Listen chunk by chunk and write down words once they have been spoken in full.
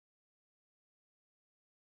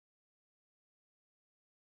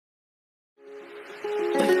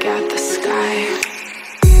Look at the sky.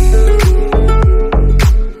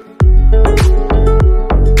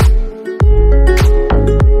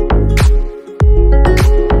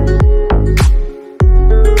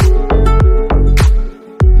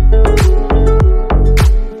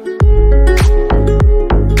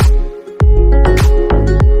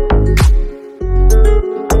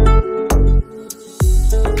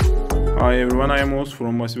 I am Oz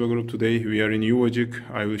from Masiwa group. Today we are in Yuvacik.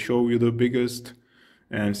 I will show you the biggest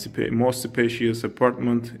and most spacious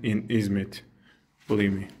apartment in Izmit,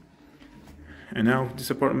 believe me. And now this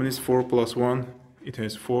apartment is 4+1. It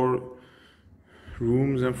has 4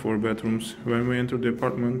 rooms and 4 bedrooms. When we enter the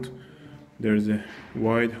apartment, there is a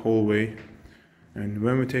wide hallway, and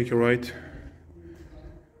when we take a right,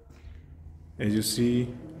 as you see,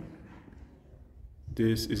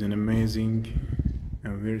 this is an amazing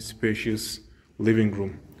and very spacious living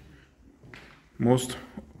room. Most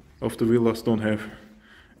of the villas don't have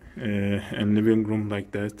a living room like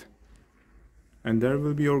that. And there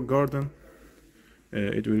will be your garden.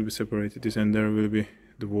 It will be separated, this, and there will be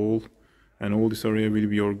the wall, and all this area will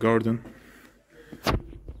be your garden.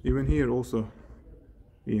 Even here also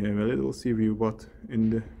you have a little sea view, but in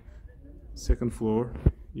the second floor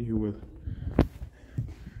you will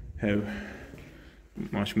have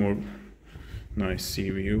much more nice sea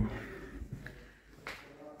view.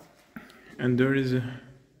 And there is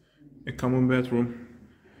a common bathroom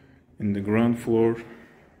in the ground floor.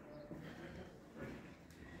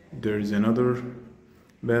 There is another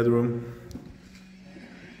bedroom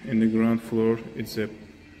in the ground floor. It's a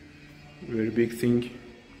very big thing.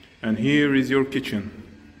 And here is your kitchen.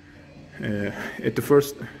 At the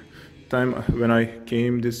first time when I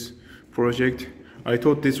came this project, I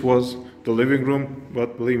thought this was the living room,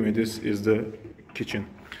 but believe me, this is the kitchen.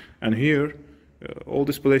 And here all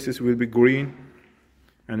these places will be green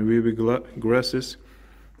and will be grasses,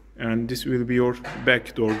 and this will be your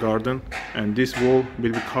back door garden, and this wall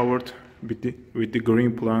will be covered with the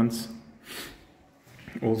green plants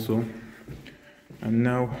also. And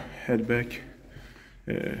now head back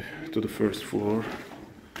to the first floor.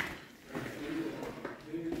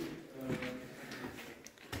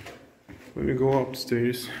 When we go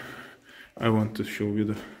upstairs, I want to show you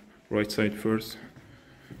the right side first.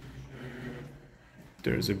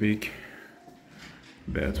 There's a big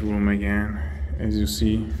bathroom again, as you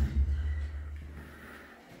see.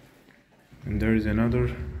 And there is another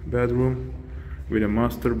bedroom with a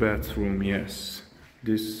master bathroom. Yes,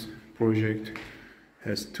 this project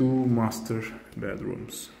has 2 master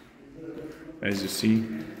bedrooms, as you see.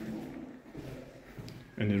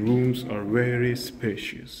 And the rooms are very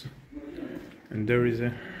spacious. And there is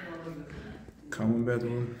a common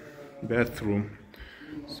bathroom,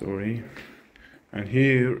 sorry. And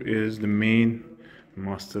here is the main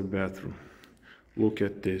master bathroom. Look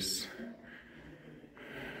at this,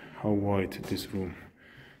 how wide this room.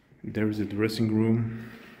 There is a dressing room,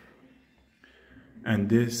 and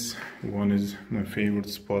this one is my favorite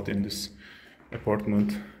spot in this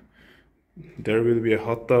apartment. There will be a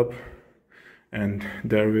hot tub, and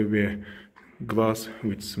there will be a glass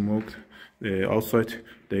with smoke. Outside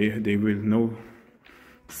they will not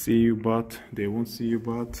see you, but they won't see you,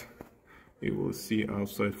 but you will see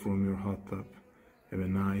outside from your hot tub. Have a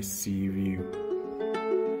nice sea view.